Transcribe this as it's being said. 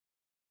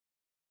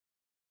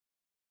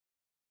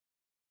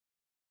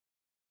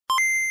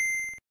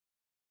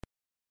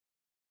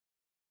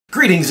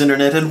Greetings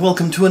Internet and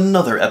welcome to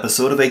another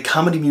episode of A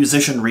Comedy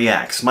Musician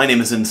Reacts. My name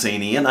is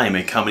Insane Ian, I am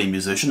a comedy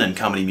musician and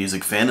comedy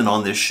music fan, and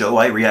on this show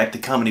I react to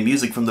comedy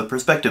music from the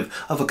perspective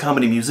of a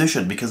comedy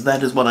musician, because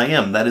that is what I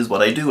am, that is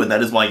what I do, and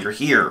that is why you're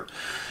here.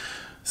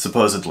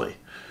 Supposedly.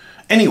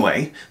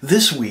 Anyway,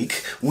 this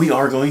week we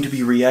are going to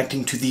be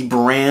reacting to the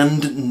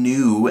brand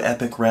new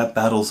epic rap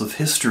battles of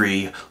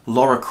history,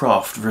 Lara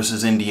Croft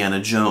versus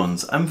Indiana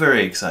Jones. I'm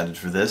very excited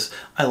for this.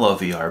 I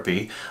love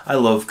ERB. I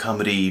love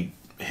comedy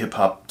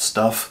hip-hop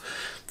stuff.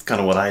 It's kind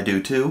of what I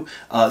do too.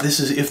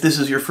 If this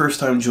is your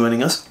first time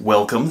joining us,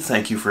 welcome.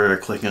 Thank you for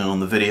clicking on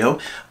the video.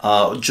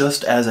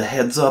 Just as a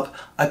heads up,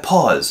 I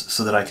pause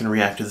so that I can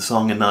react to the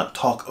song and not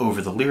talk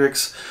over the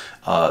lyrics,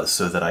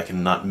 so that I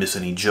can not miss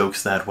any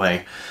jokes that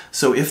way.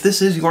 So if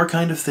this is your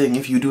kind of thing,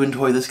 if you do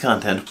enjoy this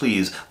content,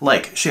 please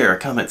like, share,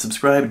 comment,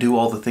 subscribe, do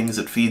all the things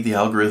that feed the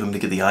algorithm to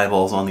get the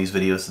eyeballs on these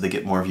videos so they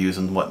get more views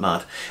and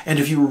whatnot. And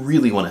if you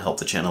really want to help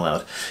the channel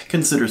out,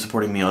 consider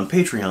supporting me on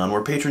Patreon,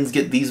 where patrons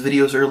get these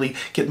videos early,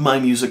 get my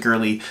music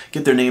early,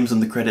 get their names in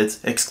the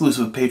credits,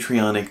 exclusive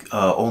Patreonic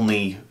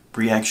only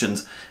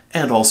reactions,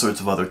 and all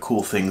sorts of other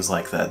cool things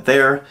like that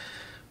there.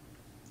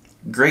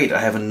 Great, I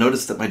haven't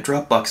noticed that my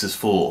Dropbox is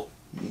full.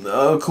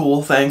 Oh,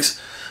 cool, thanks.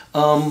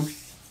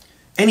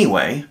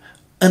 Anyway,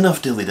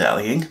 enough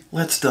dilly-dallying.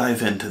 Let's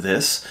dive into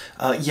this.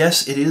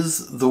 Yes, it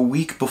is the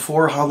week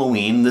before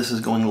Halloween. This is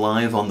going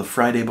live on the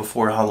Friday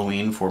before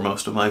Halloween for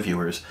most of my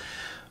viewers.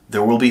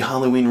 There will be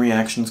Halloween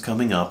reactions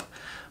coming up,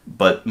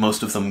 but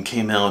most of them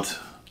came out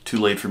too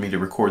late for me to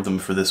record them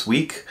for this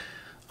week.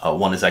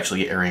 One is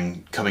actually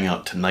coming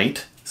out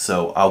tonight,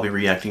 so I'll be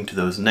reacting to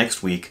those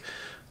next week.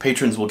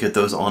 Patrons will get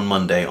those on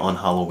Monday, on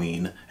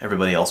Halloween.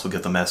 Everybody else will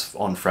get them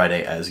on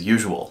Friday as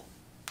usual.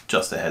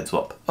 Just a heads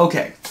up.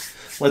 Okay,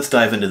 let's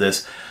dive into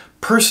this.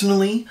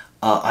 Personally,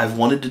 I've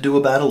wanted to do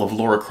a battle of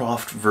Lara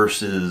Croft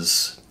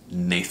versus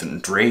Nathan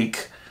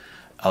Drake,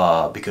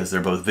 because they're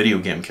both video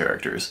game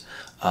characters,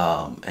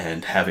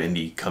 and have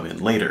Indy come in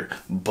later.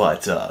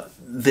 But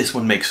this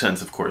one makes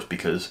sense, of course,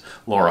 because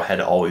Lara had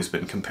always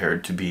been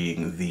compared to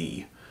being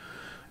the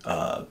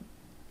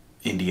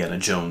Indiana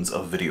Jones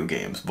of video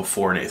games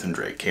before Nathan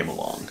Drake came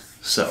along.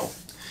 So,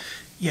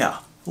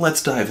 yeah,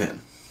 let's dive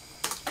in.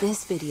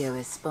 This video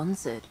is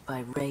sponsored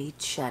by Raid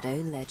Shadow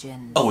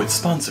Legends. Oh, it's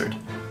sponsored.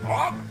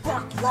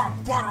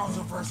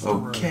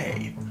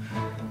 Okay.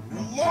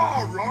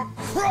 Lara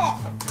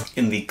Croft!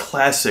 In the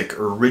classic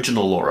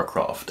original Lara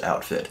Croft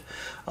outfit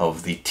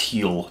of the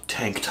teal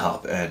tank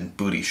top and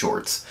booty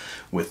shorts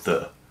with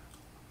the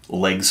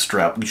leg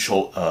strap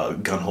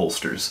gun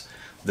holsters.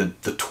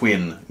 The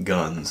twin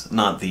guns,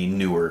 not the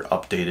newer,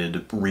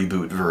 updated,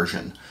 reboot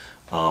version.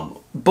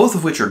 Both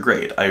of which are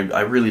great.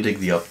 I really dig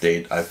the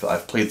update.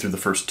 I've played through the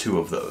first two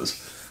of those.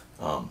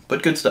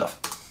 But good stuff.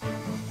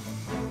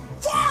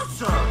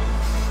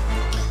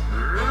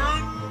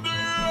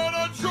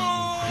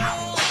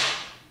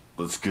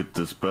 Let's get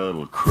this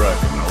battle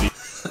cracking.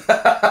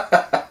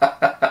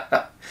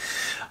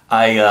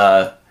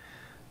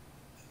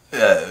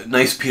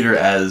 Nice Peter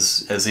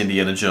as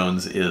Indiana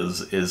Jones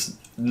is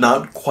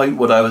not quite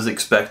what I was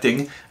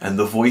expecting, and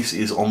the voice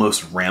is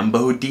almost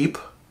Rambo deep.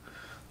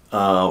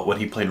 When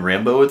he played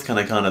Rambo, it's kind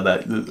of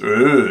that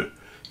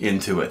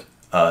into it.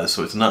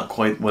 So it's not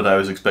quite what I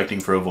was expecting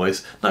for a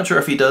voice. Not sure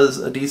if he does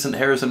a decent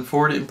Harrison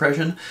Ford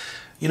impression.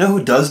 You know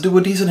who does do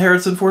a decent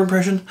Harrison Ford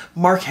impression?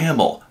 Mark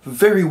Hamill.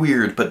 Very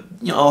weird, but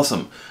you know,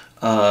 awesome.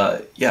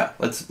 Yeah,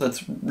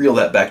 let's reel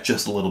that back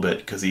just a little bit,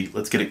 because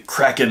let's get it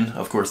cracking.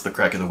 Of course, the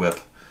crack of the whip.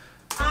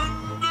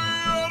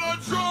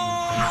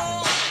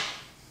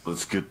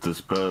 Let's get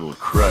this battle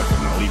cracking.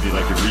 I'll leave you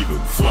like a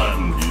reboot,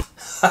 flattened.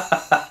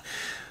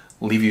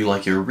 Leave you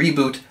like your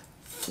reboot,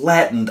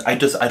 flattened. I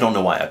don't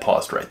know why I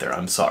paused right there.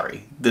 I'm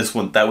sorry.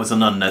 That was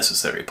an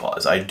unnecessary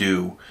pause.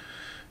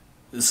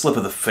 Slip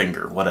of the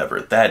finger,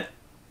 whatever. That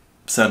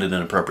sounded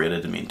inappropriate. I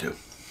didn't mean to.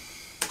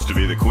 To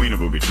be the queen of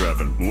booby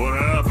trapping. What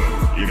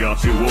happened? You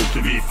got too woke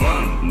to be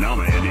fun. Now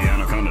my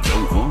Indiana kinda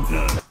don't want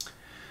that.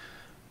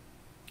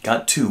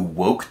 Got too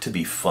woke to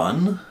be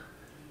fun?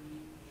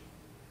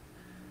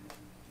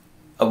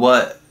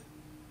 What?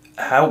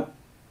 How?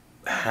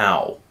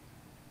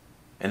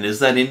 And is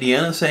that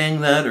Indiana saying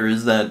that, or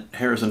is that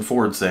Harrison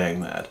Ford saying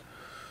that?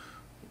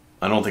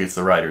 I don't think it's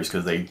the writers,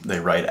 because they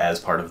write as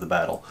part of the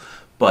battle.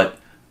 But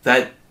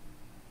that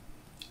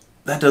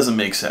doesn't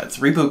make sense.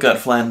 Reboot got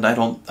flattened. I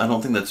don't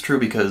think that's true,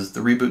 because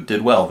the reboot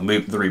did well. The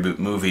reboot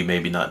movie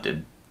maybe not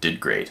did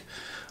great.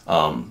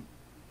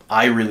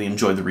 I really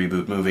enjoyed the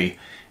reboot movie.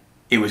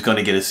 It was going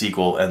to get a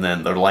sequel, and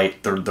then their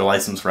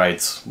license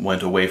rights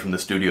went away from the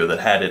studio that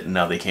had it, and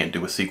now they can't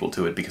do a sequel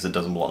to it because it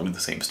doesn't belong to the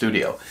same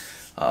studio,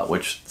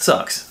 which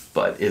sucks,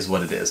 but is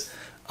what it is.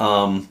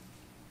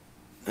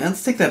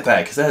 Let's take that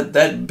back, because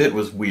that bit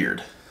was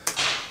weird.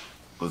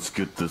 Let's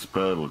get this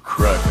battle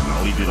cracking.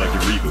 I'll leave you like a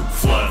reboot,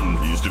 flattened.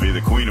 Used to be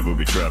the queen of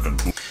booby trapping.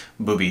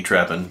 Booby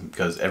trapping,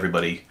 because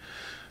everybody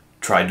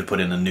tried to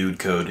put in a nude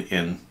code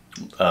in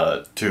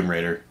Tomb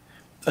Raider.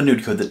 a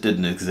nude code that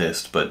didn't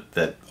exist, but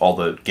that all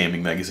the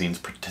gaming magazines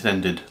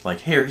pretended like,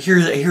 here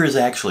as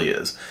actually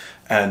is.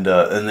 And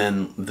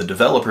then the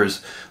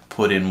developers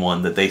put in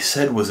one that they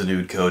said was a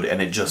nude code,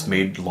 and it just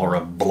made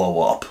Lara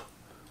blow up.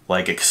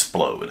 Like,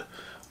 explode.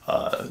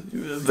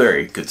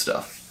 Very good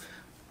stuff.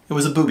 It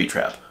was a booby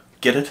trap.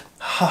 Get it?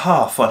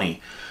 Haha,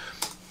 funny.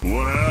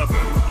 What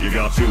happened? You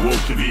got too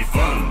woke to be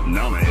fun.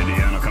 Now my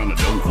Indianaconda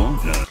don't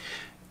want none.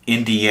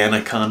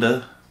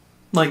 Indianaconda?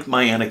 Like,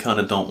 my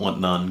anaconda don't want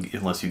none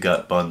unless you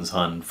got buns,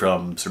 hun,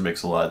 from Sir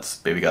Mix-a-Lot's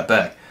Baby Got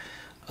Back.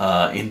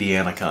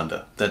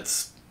 Indianaconda.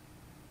 That's...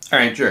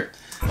 Alright, sure.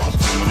 So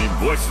many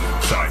voices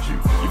inside you.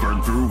 You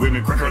burn through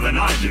women quicker than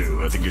I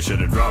do. I think you should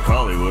have dropped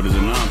Hollywood as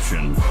an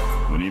option.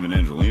 When even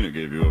Angelina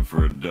gave you up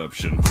for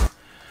adoption.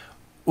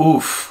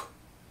 Oof.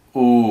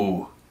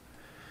 Ooh.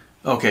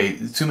 Okay,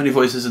 too many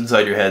voices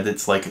inside your head.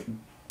 It's like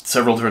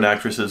several different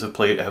actresses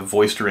have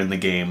voiced her in the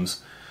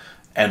games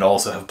and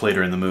also have played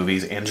her in the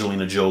movies.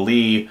 Angelina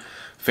Jolie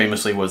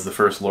famously was the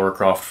first Lara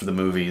Croft for the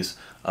movies.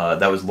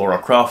 That was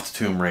Lara Croft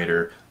Tomb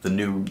Raider.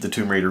 The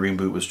Tomb Raider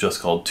reboot was just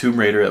called Tomb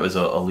Raider. It was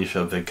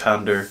Alicia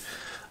Vikander.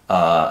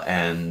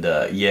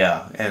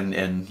 Yeah,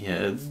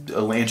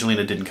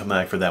 Angelina didn't come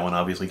back for that one,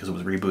 obviously, because it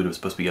was a reboot. It was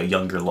supposed to be a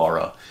younger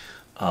Lara.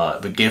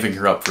 But giving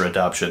her up for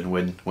adoption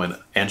when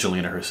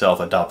Angelina herself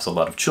adopts a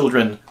lot of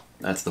children,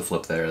 that's the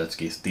flip there. That's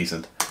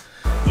decent.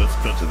 Let's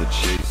cut to the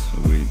chase.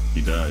 Oh, wait,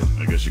 he died.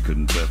 I guess you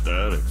couldn't bet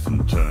the attic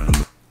in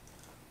time.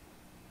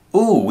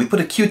 Ooh, we put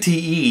a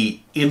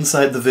QTE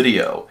inside the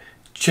video.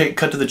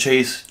 Cut to the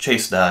chase.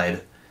 Chase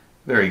died.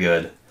 Very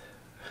good.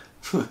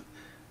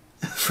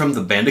 From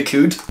the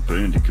Bandicoot?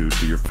 Bandicoot,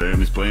 to your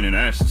family's playing in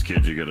ashes,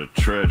 kid. You got a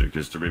tragic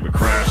history of a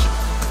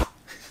crash.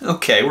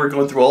 Okay, we're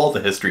going through all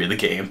the history of the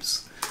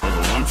games.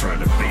 Although I'm trying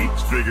to beat,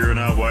 figuring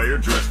out why you're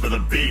dressed for the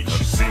beach.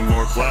 I've seen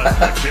more class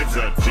than the kids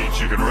I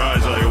teach. You can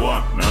rise all you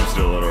want, and I'm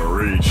still out of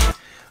reach.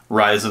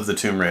 Rise of the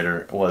Tomb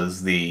Raider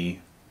was the...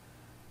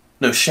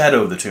 No,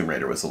 Shadow of the Tomb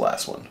Raider was the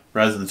last one.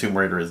 Rise of the Tomb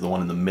Raider is the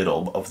one in the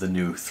middle of the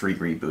new 3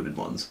 rebooted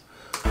ones.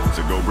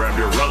 So go grab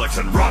your relics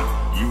and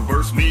run. You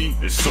verse me,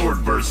 it's sword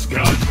versus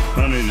gun.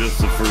 Honey, just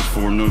the first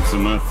 4 notes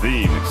of my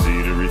theme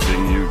exceed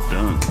everything you've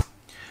done.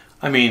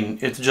 I mean,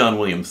 it's a John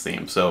Williams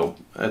theme, so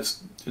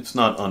it's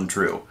not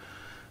untrue.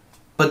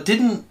 But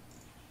didn't,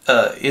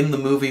 in the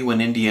movie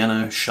when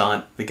Indiana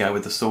shot the guy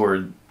with the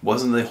sword,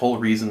 wasn't the whole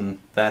reason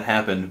that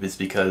happened is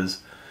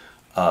because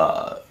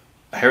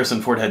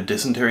Harrison Ford had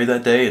dysentery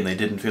that day and they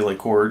didn't feel like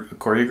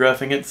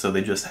choreographing it, so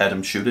they just had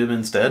him shoot him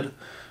instead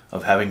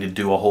of having to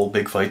do a whole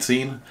big fight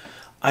scene?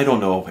 I don't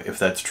know if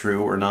that's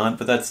true or not,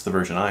 but that's the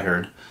version I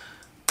heard.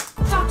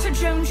 Dr.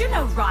 Jones, you're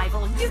no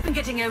rival. You've been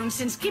getting owned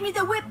since Gimme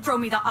the Whip, Throw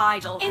Me the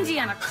Idol.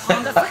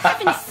 Indianaconda, for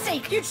heaven's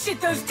sake, you'd shit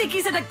those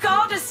dickies at a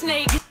garter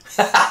snake.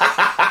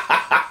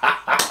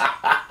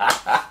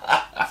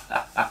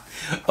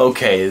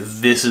 Okay,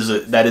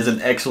 that is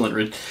an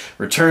excellent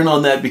return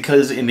on that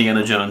because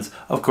Indiana Jones,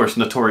 of course,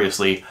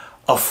 notoriously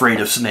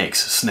afraid of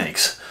snakes.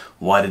 Snakes.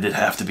 Why did it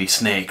have to be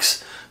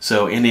snakes?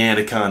 So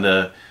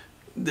Indianaconda,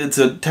 it's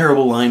a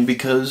terrible line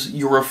because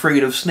you're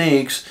afraid of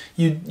snakes.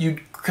 You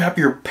crap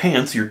your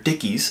pants, your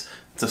dickies,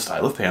 it's a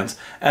style of pants,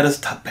 at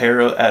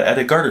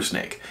a garter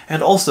snake.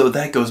 And also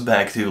that goes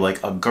back to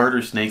like a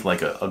garter snake,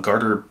 like a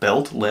garter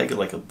belt leg,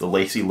 like the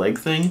lacy leg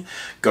thing.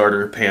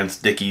 Garter pants,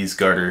 dickies,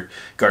 garter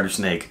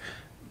snake.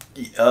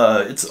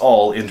 It's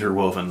all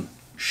interwoven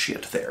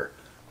shit there.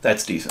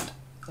 That's decent.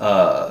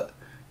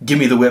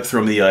 Gimme the Whip,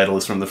 Throw Me the Idol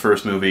is from the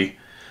first movie.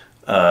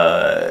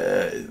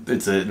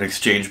 It's an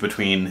exchange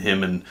between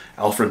him and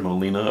Alfred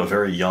Molina, a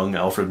very young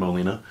Alfred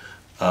Molina,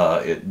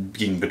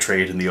 being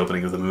betrayed in the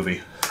opening of the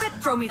movie.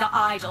 Throw me the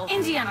idol.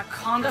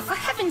 Indianaconda, for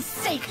heaven's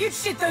sake, you'd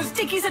shit those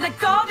dickies at a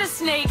garter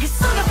snake. You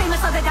stole the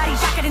famous leather daddy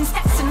jacket and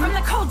Stetson from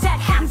the cold dead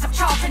hands of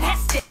Charlton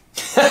Heston.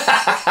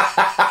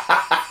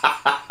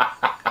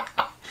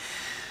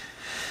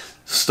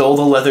 Stole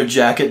the leather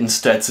jacket and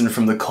Stetson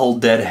from the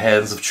cold dead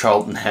hands of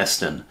Charlton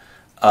Heston.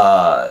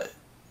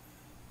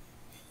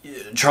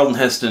 Charlton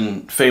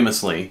Heston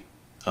famously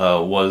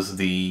was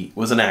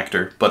an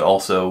actor, but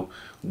also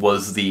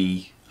was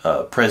the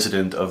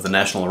president of the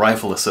National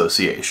Rifle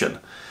Association,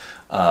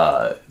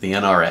 the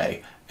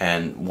NRA,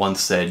 and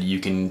once said, "You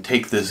can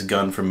take this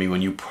gun from me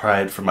when you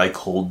pry it from my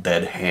cold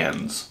dead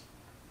hands."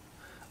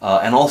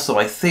 And also,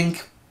 I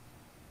think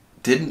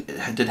did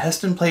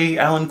Heston play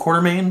Alan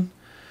Quatermain?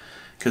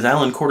 Because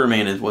Alan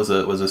Quatermain was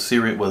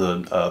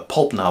a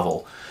pulp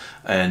novel.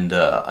 And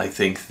I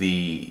think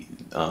the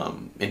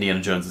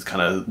Indiana Jones is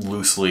kind of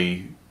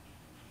loosely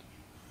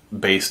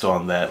based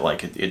on that.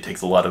 Like it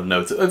takes a lot of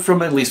notes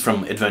from at least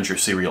from adventure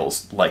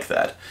serials like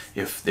that.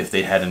 If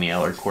they had any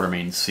Alan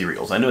Quatermain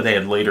serials, I know they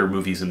had later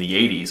movies in the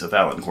 '80s of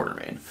Alan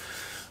Quatermain,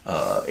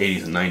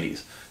 '80s and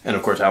 '90s, and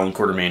of course Alan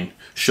Quatermain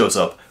shows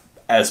up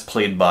as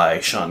played by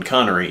Sean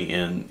Connery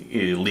in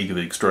League of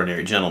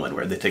Extraordinary Gentlemen,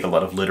 where they take a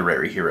lot of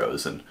literary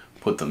heroes and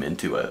put them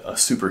into a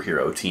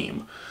superhero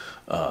team.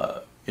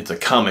 it's a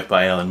comic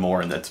by Alan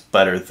Moore, and that's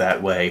better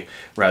that way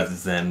rather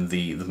than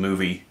the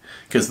movie.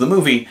 Because the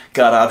movie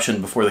got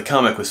optioned before the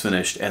comic was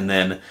finished, and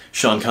then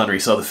Sean Connery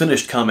saw the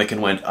finished comic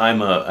and went,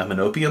 I'm an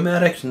opium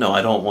addict? No,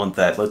 I don't want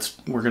that.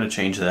 We're going to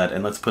change that,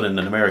 and let's put in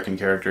an American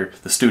character.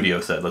 The studio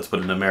said, let's put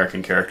in an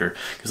American character,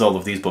 because all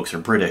of these books are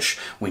British.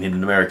 We need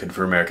an American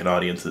for American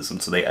audiences,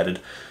 and so they added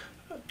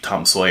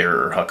Tom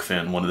Sawyer or Huck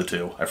Finn, one of the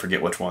two, I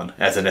forget which one,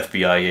 as an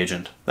FBI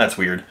agent. That's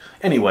weird.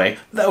 Anyway,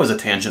 that was a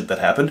tangent that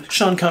happened.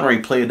 Sean Connery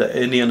played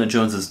Indiana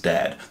Jones's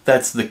dad.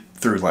 That's the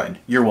through line.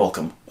 You're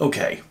welcome.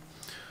 Okay.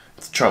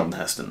 It's Charlton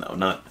Heston, though,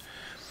 not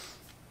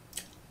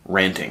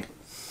ranting.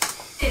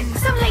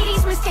 Some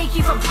ladies mistake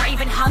you for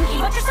brave and hunky,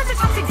 but you're such a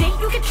toxic date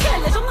you could kill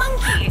a little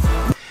monkey.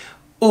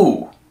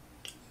 Ooh,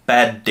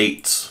 bad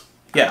dates.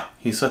 Yeah,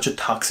 he's such a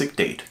toxic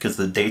date, because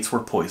the dates were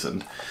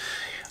poisoned.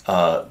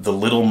 The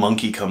little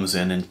monkey comes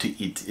in and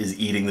is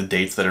eating the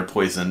dates that are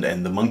poisoned,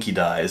 and the monkey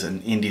dies,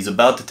 and Indy's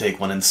about to take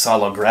one, and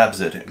Sala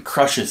grabs it and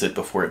crushes it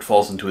before it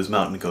falls into his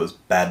mouth and goes,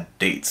 bad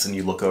dates, and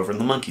you look over and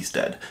the monkey's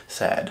dead.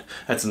 Sad.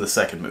 That's in the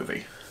second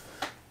movie.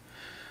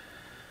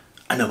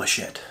 I know my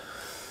shit.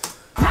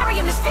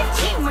 Marion is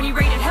 15 when he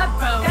raided her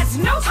boat. That's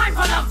no time for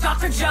love,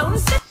 Dr.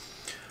 Jones.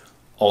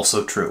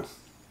 Also true.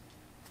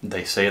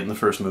 They say it in the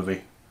first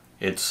movie.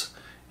 It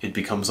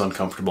becomes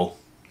uncomfortable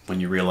when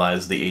you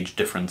realize the age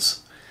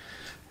difference.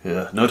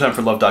 No Time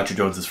for Love, Dr.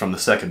 Jones is from the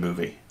second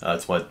movie.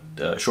 That's what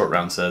Short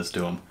Round says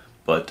to him.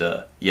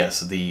 But yes,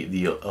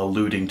 the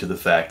alluding to the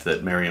fact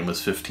that Marion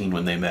was 15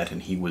 when they met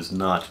and he was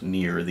not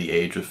near the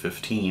age of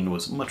 15,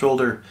 was much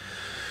older.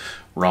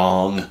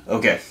 Wrong.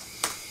 Okay.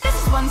 This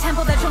is one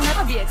temple that you'll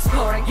never be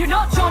exploring. You're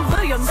not John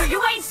Williams, so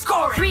you ain't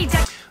scoring.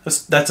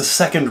 That's a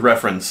second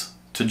reference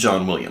to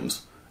John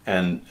Williams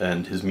and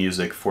his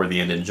music for the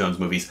Indiana Jones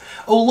movies.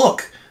 Oh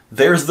look,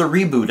 there's the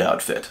reboot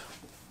outfit.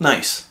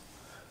 Nice.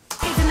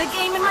 In the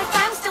game and my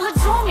fans still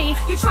adore me.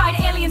 You tried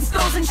alien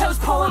skulls and chose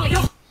poorly.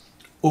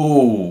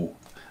 Ooh.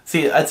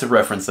 See, that's a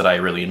reference that I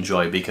really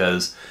enjoy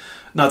because,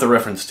 not the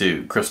reference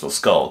to Crystal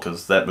Skull,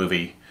 because that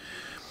movie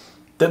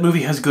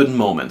has good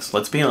moments.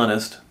 Let's be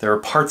honest. There are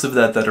parts of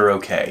that are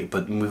okay,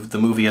 but the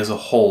movie as a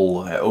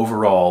whole,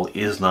 overall,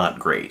 is not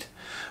great.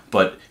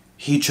 But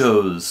he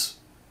chose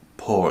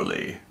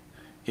poorly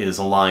is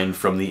a line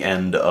from the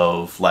end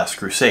of Last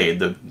Crusade,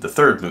 the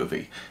third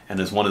movie, and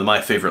is one of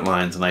my favorite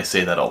lines, and I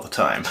say that all the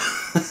time.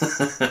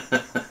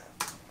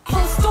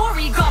 Whole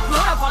story got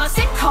blown up on a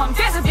sitcom.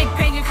 There's a big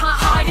bang you can't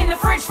hide in the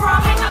fridge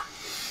from.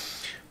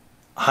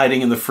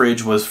 Hiding in the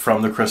fridge was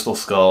from the Crystal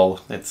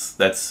Skull.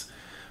 That's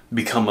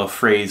become a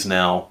phrase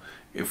now.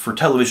 For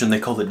television, they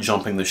call it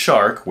jumping the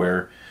shark,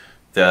 where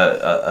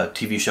a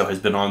TV show has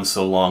been on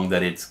so long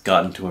that it's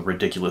gotten to a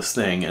ridiculous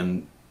thing,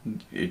 and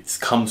it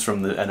comes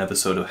from an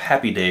episode of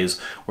Happy Days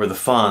where the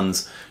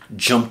Fonz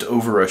jumped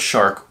over a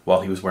shark while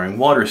he was wearing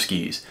water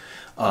skis.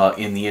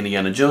 In the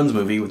Indiana Jones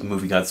movie, when the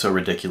movie got so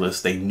ridiculous,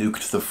 they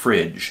nuked the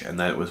fridge, and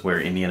that was where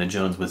Indiana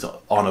Jones was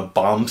on a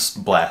bomb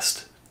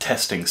blast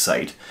testing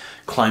site,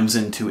 climbs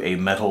into a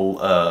metal-lined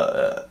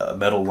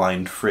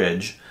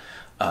fridge,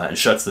 and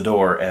shuts the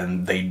door,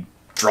 and they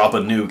drop a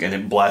nuke, and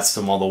it blasts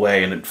him all the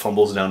way, and it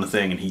fumbles down the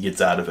thing, and he gets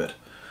out of it.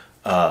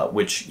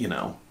 Which, you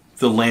know,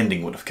 the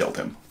landing would have killed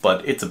him,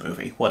 but it's a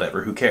movie.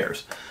 Whatever, who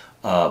cares?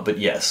 But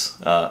yes,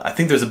 I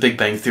think there's a Big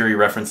Bang Theory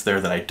reference there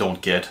that I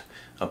don't get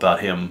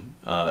about him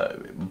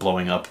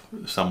blowing up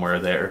somewhere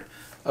there.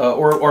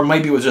 Or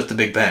maybe it was just the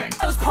Big Bang.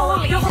 Your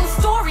whole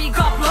story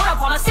got blown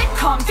up on a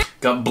sitcom.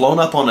 Got blown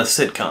up on a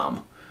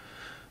sitcom.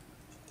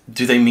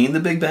 Do they mean the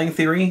Big Bang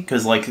Theory?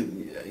 Because, like,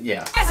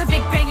 yeah. There's a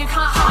big bang you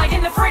can't hide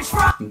in the fridge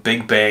from.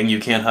 Big Bang you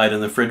can't hide in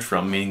the fridge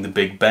from, meaning the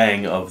Big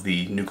Bang of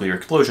the nuclear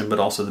explosion, but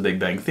also the Big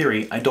Bang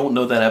Theory. I don't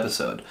know that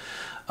episode.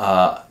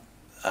 I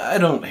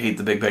don't hate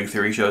the Big Bang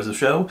Theory show as a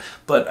show,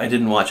 but I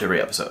didn't watch every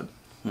episode.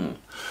 I'll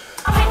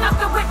hang up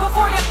the whip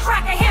before you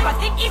crack a hip. I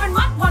think even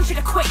Mutt wants you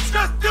to quit.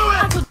 Just do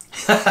it!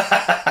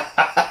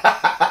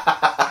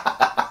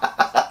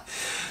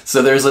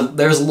 So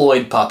there's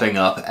Lloyd popping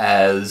up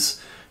as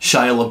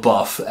Shia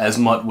LaBeouf as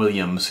Mutt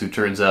Williams, who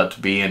turns out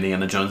to be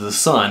Indiana Jones'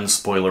 son.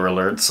 Spoiler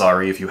alert,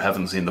 sorry if you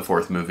haven't seen the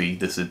fourth movie.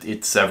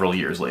 It's several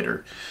years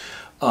later.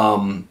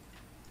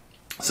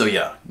 So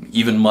yeah,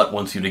 even Mutt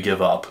wants you to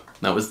give up.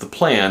 That was the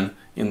plan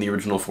in the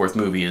original fourth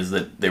movie, is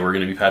that they were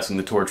going to be passing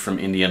the torch from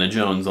Indiana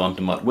Jones on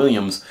to Mutt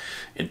Williams.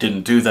 It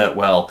didn't do that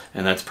well,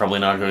 and that's probably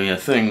not going to be a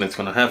thing that's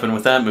going to happen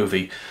with that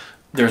movie.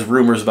 There's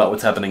rumors about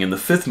what's happening in the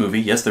fifth movie.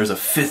 Yes, there's a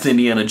fifth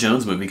Indiana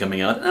Jones movie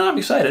coming out, and I'm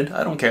excited.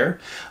 I don't care.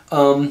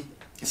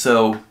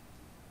 So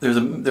there's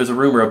a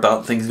rumor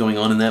about things going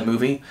on in that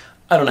movie.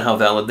 I don't know how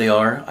valid they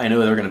are. I know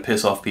they're going to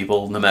piss off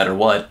people no matter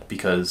what,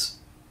 because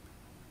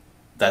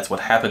that's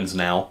what happens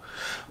now.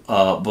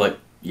 But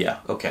yeah,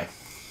 okay.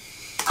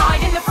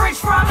 Hide in the fridge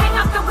from. Hang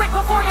up the whip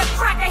before you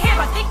crack a hip.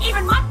 I think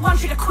even Mutt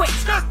wants you to quit.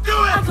 Just do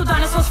it! Uncle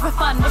Dinosaurs for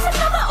fun was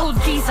another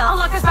old geezer. I'll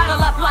lock us battle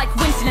up like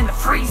Winston in the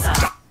freezer.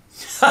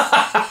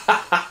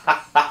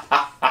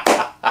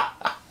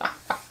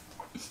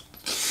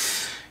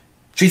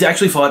 She's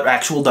actually fought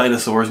actual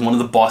dinosaurs. One of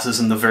the bosses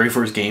in the very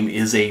first game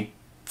is a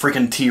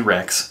freaking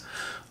T-Rex.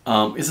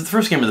 Is it the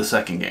first game or the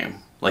second game?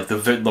 Like the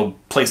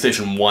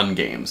PlayStation 1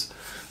 games.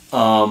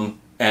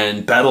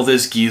 And battle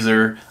this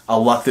geezer.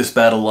 I'll lock this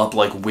battle up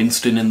like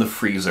Winston in the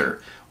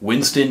freezer.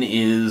 Winston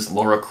is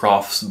Lara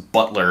Croft's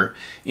butler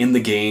in the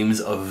games,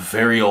 a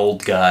very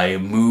old guy,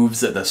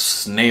 moves at the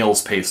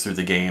snail's pace through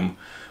the game,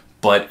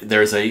 but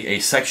there's a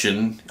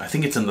section, I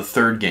think it's in the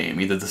third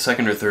game, either the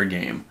second or third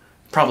game,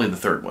 probably the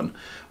third one,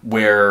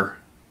 where,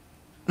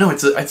 no,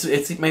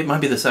 it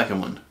might be the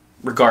second one,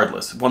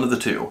 regardless, one of the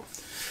two,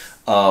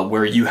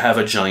 where you have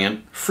a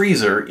giant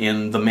freezer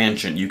in the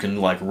mansion. You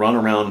can, like, run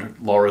around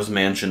Laura's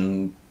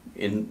mansion,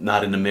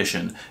 not in a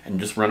mission, and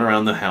just run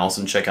around the house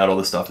and check out all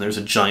the stuff. And there's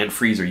a giant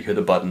freezer. You hit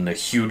a button, a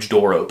huge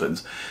door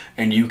opens,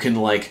 and you can,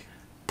 like,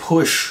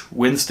 push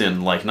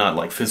Winston, like, not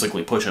like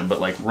physically push him,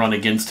 but like run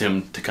against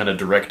him to kind of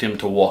direct him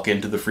to walk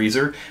into the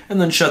freezer, and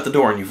then shut the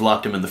door and you've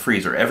locked him in the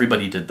freezer.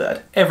 Everybody did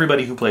that.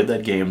 Everybody who played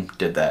that game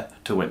did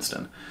that to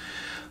Winston.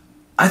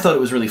 I thought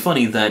it was really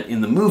funny that in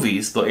the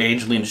movies, the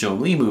Angelina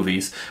Jolie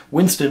movies,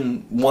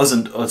 Winston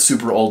wasn't a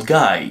super old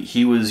guy.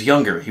 He was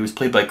younger. He was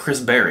played by Chris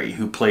Berry,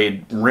 who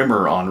played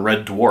Rimmer on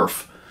Red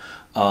Dwarf.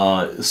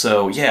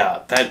 So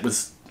yeah, that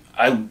was...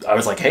 I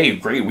was like, hey,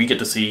 great, we get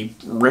to see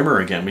Rimmer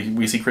again.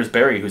 We see Chris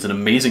Berry, who's an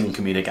amazing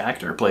comedic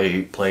actor,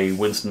 play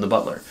Winston the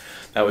Butler.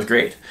 That was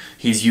great.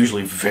 He's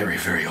usually very,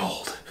 very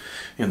old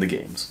in the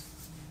games.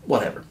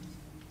 Whatever.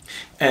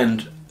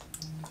 And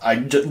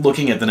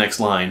looking at the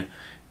next line...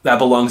 That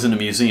belongs in a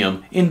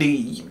museum.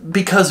 Indy,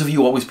 because of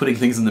you always putting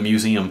things in the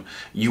museum,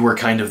 you were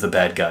kind of the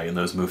bad guy in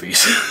those movies.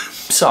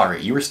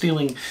 Sorry, you were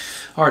stealing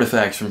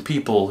artifacts from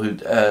people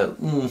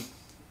who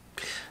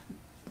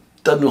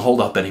doesn't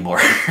hold up anymore.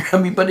 I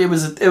mean, but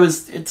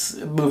it's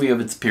a movie of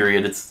its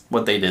period. It's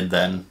what they did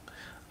then.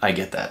 I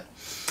get that.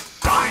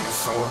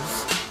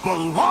 Dinosaurs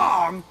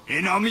belong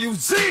in a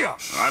museum.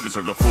 I've been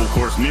served a full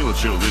course meal of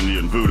chilled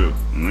Indian voodoo,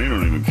 and they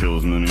don't even kill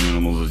as many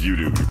animals as you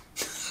do.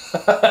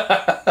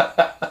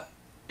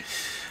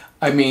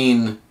 I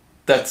mean,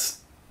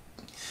 that's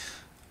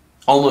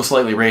almost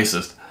slightly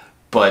racist,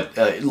 but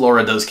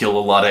Laura does kill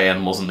a lot of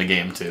animals in the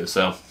game too,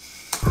 so...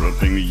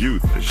 Corrupting the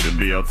youth, they should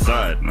be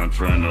outside, not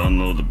trying to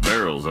unload the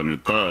barrels on your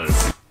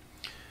thighs.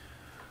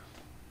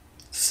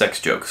 Sex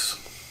jokes.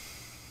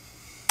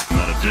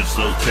 Not to ditch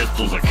those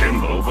pistols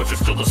akimbo, but you're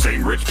still the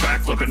same rich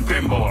backflipping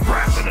bimbo, a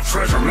brat and a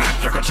treasure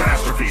map to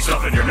catastrophe,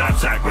 stuff in your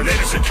knapsack with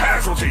innocent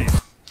casualties.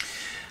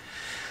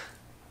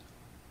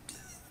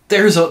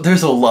 There's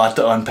a lot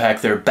to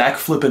unpack there.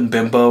 Backflippin'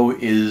 bimbo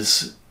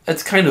it's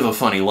kind of a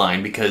funny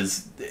line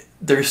because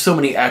there's so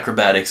many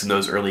acrobatics in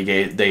those early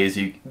games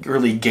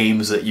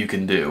that you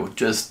can do.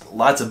 Just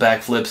lots of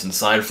backflips and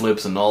side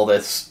flips and all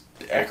that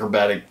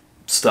acrobatic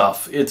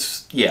stuff.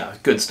 It's, yeah,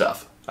 good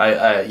stuff.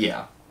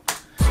 Yeah.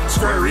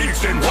 Square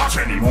Enix didn't watch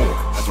anymore.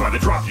 That's why they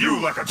dropped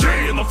you like a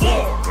J in the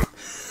floor.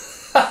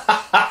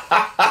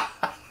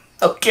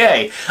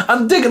 Okay,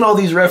 I'm digging all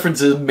these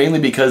references mainly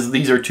because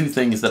these are two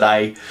things that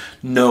I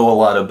know a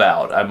lot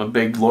about. I'm a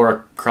big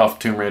Lara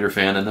Croft Tomb Raider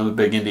fan, and I'm a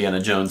big Indiana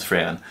Jones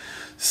fan.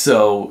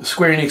 So,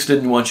 Square Enix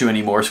didn't want you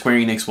anymore. Square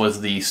Enix was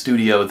the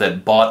studio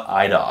that bought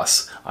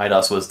Eidos.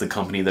 Eidos was the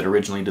company that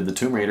originally did the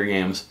Tomb Raider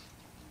games,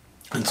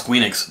 and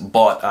Squeenix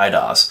bought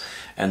Eidos,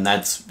 and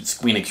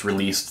Squeenix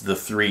released the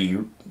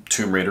 3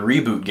 Tomb Raider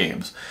reboot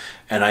games.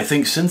 And I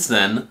think since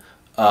then,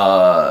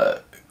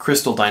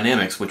 Crystal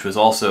Dynamics, which was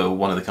also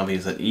one of the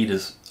companies that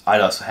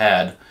Eidos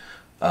had,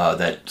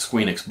 that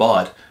Squeenix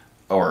bought,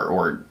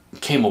 or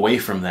came away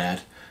from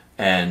that,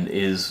 and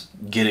is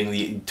getting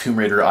the Tomb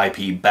Raider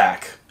IP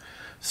back.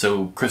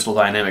 So Crystal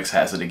Dynamics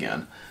has it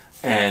again.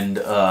 And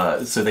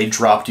so they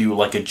dropped you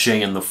like a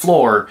J in the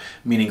floor,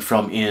 meaning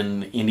from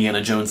in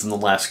Indiana Jones and the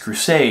Last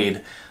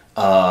Crusade,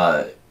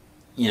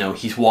 you know,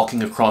 he's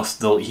walking across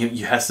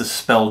he has to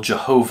spell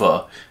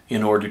Jehovah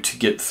in order to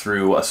get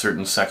through a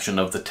certain section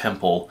of the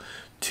temple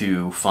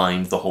to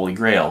find the Holy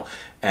Grail.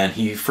 And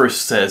he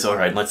first says,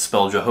 alright, let's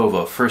spell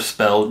Jehovah. First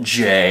spell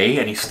J,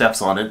 and he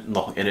steps on it,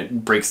 and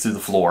it breaks through the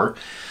floor.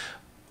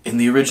 In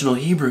the original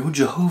Hebrew,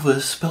 Jehovah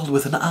is spelled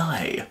with an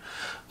I.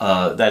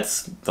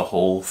 That's the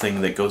whole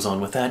thing that goes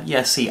on with that.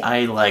 Yeah, see,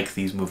 I like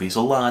these movies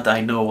a lot. I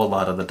know a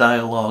lot of the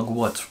dialogue.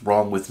 What's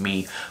wrong with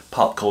me?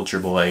 Pop culture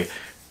boy.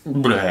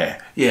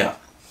 Bleh. Yeah.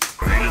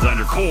 When they designed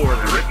your core,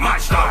 they ripped my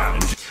style.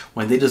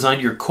 When they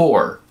designed your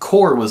core,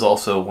 Core was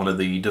also one of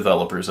the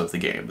developers of the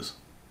games.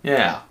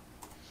 Yeah.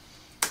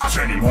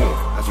 Anymore.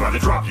 That's why they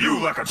dropped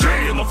you like a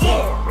J in the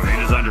floor. When they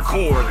designed your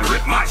core, they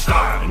ripped my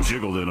style and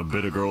jiggled in a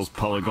bit of Girls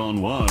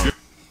Polygon Wild.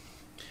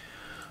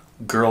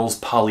 Girls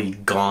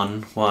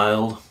Polygon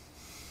Wild.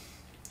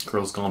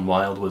 Girls Gone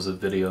Wild was a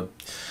video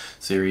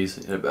series.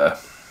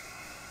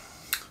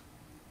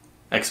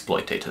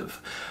 Exploitative.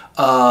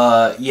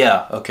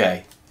 Yeah,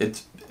 okay.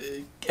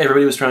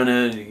 Everybody was trying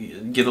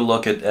to get a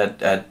look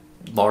at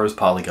Lara's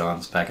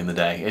polygons back in the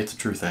day. It's a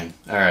true thing.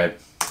 Alright.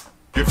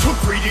 You took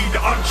 3D to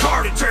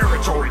uncharted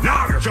territory.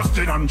 Now you're just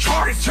in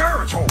uncharted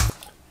territory.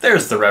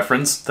 There's the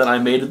reference that I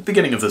made at the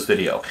beginning of this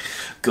video.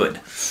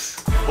 Good.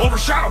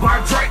 Overshadowed by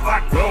a bright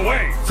light. Go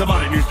away.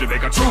 Somebody needs to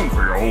make a tune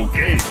for your old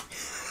game.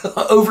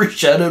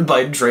 Overshadowed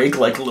by Drake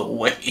like Lil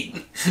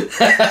Wayne.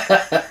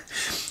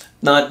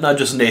 Not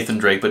just Nathan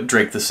Drake, but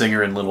Drake the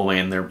singer and Lil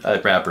Wayne, they're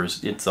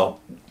rappers. It's all,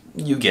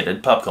 you get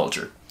it, pop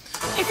culture.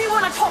 If you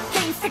want a top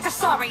game figure,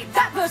 sorry,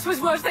 that verse was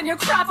worse than your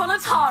crap on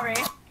Atari.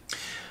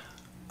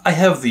 I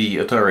have the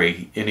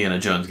Atari Indiana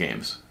Jones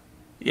games.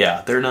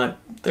 Yeah, they're not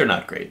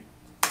great.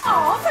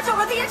 Oh,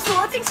 Fedora the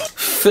Explorer thinks he...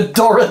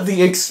 Fedora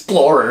the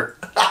Explorer.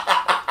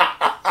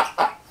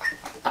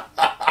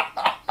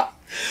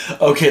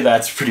 Okay,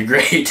 that's pretty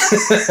great. A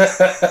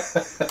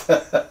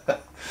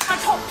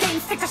top game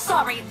figure,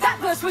 sorry, that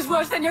verse was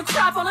worse than your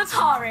crap on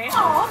Atari.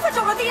 Oh,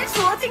 Fedora the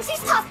Explorer thinks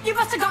he's tough. You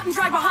must have gotten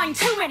dragged behind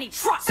too many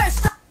trucks.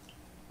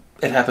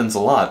 It happens a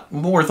lot,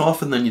 more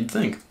often than you'd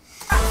think.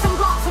 Some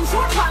blocks and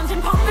short rounds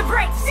and pump the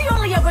brakes. The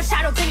only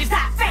overshadowed thing is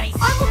that face.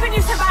 I'm whooping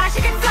you so bad I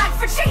should get flagged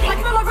for cheating. Like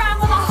Milligram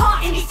with a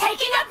heart and he's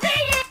taking a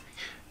beating.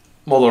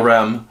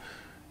 Molaram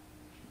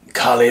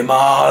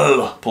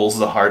Kalimal pulls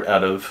the heart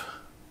out of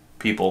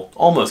people.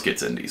 Almost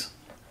gets indies.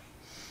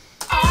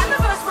 I'm the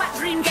first wet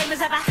dream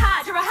gamers ever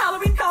had. You're a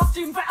Halloween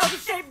costume for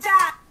elder-shaped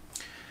dad.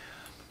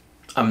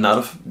 I'm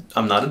not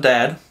a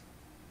dad.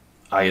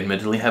 I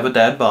admittedly have a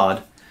dad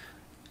bod.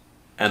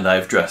 And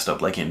I've dressed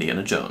up like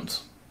Indiana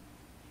Jones.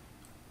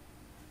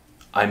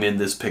 I'm in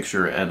this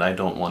picture and I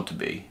don't want to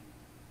be.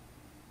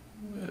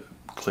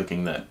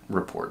 Clicking that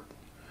report.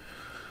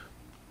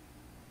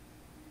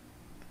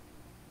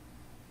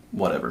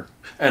 Whatever.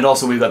 And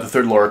also we've got the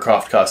third Lara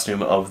Croft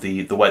costume of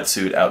the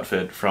wetsuit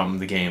outfit from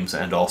the games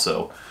and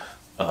also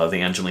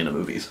the Angelina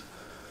movies.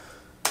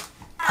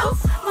 Oh,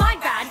 my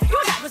bad.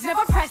 Your dad was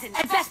never present.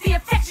 At best, the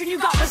affection you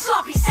got was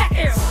sloppy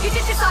seconds. You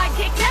did your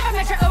sidekick, never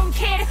met your own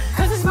kid,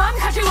 cause his mom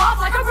cut you off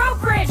like a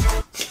rope bridge.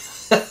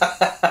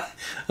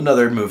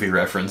 Another movie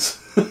reference.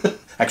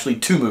 Actually,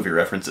 two movie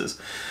references.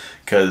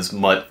 Because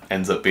Mutt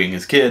ends up being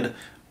his kid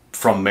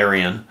from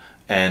Marion,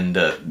 and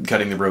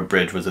cutting the rope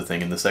bridge was a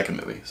thing in the second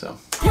movie, so.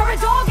 You're a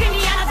dog,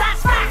 Indiana,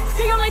 that's fact.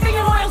 The only thing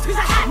you're loyal to is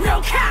a hat,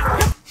 no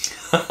cap.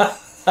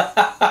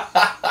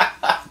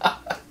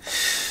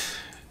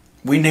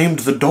 We named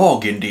the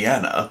dog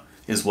Indiana,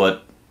 is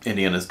what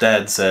Indiana's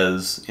dad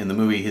says in the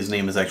movie. His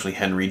name is actually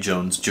Henry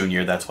Jones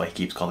Jr., that's why he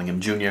keeps calling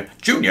him Junior.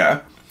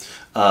 Junior!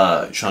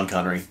 Sean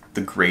Connery,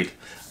 the great,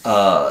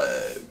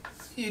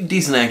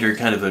 decent actor,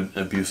 kind of an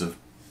abusive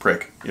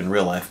prick in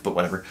real life, but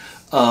whatever.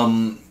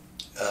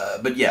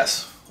 But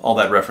yes, all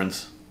that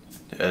reference,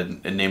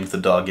 and named the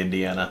dog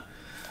Indiana.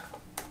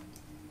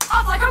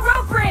 Off like a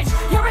rope bridge.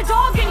 You're a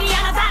dog,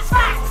 Indiana, that's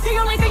fact. The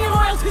only thing you're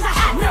loyal to is a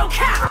hat, no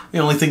cap. The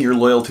only thing you're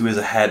loyal to is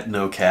a hat,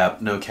 no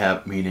cap. No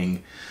cap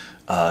meaning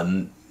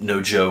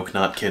no joke,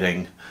 not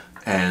kidding.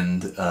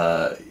 And,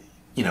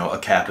 you know, a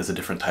cap is a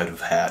different type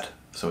of hat.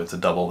 So it's a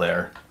double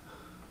there.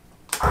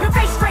 Your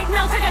face straight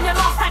melted and you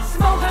lost that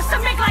smolder.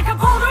 So make like a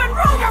boulder and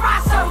roll your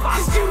ass over.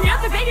 Cause Junior,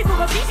 the baby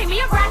boomer beating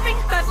me and rapping,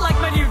 that's like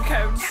my nude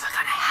code. Never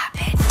gonna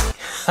happen.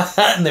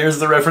 And there's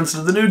the reference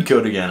to the nude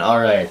code again.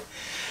 Alright.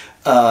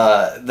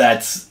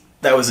 That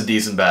was a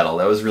decent battle.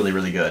 That was really,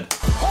 really good.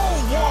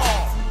 Hold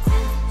wall!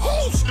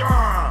 Holster!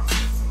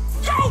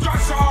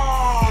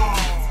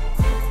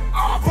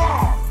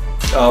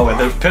 Oh, and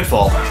there's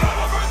Pitfall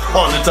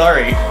on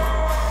Atari.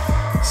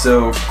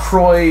 So,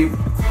 Croy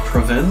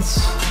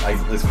Provence,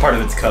 part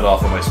of it's cut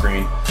off on my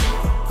screen.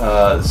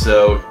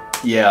 So,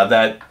 yeah,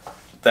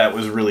 that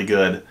was really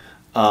good.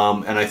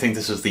 And I think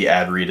this is the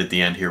ad read at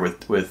the end here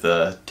with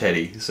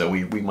Teddy, so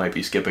we might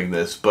be skipping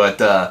this.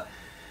 But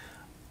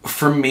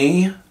for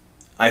me,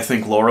 I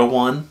think Laura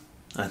won.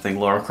 I think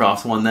Lara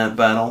Croft won that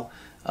battle.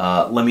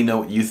 Let me know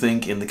what you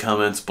think in the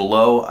comments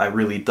below. I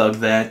really dug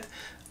that.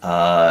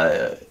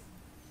 I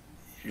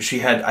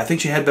think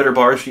she had better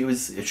bars. She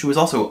was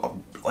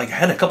also, like,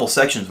 had a couple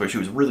sections where she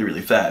was really,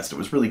 really fast. It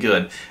was really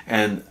good.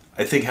 And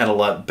I think had a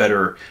lot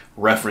better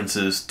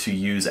references to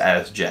use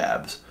as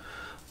jabs.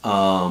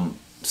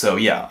 So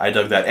yeah, I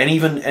dug that. And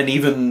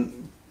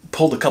even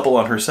pulled a couple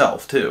on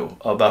herself, too,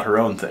 about her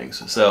own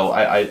things. So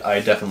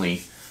I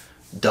definitely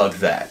dug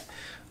that.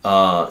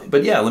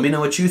 But yeah, let me know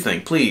what you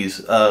think. Please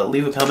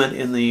leave a comment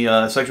in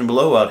the section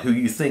below about who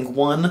you think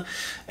won.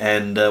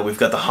 And we've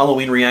got the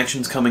Halloween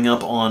reactions coming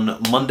up on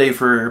Monday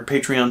for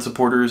Patreon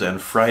supporters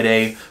and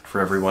Friday for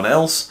everyone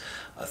else.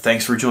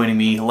 Thanks for joining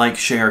me. Like,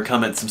 share,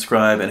 comment,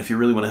 subscribe, and if you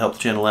really want to help the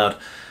channel out,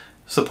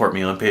 support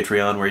me on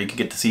Patreon, where you can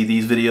get to see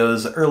these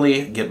videos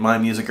early, get my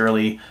music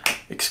early,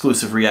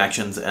 exclusive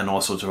reactions, and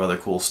all sorts of other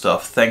cool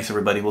stuff. Thanks,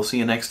 everybody. We'll see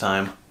you next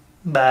time.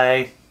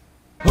 Bye.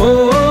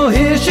 Oh,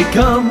 here she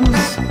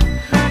comes.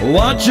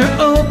 Watch her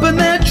open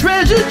that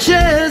treasure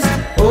chest.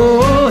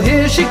 Oh,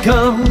 here she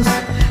comes.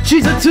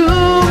 She's a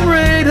Tomb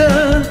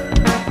Raider.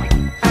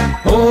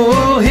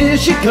 Oh, here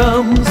she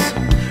comes.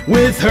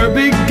 With her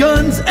big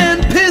guns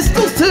and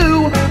pistols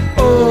too.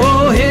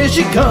 Oh, here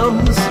she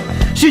comes.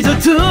 She's a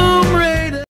Tomb Raider.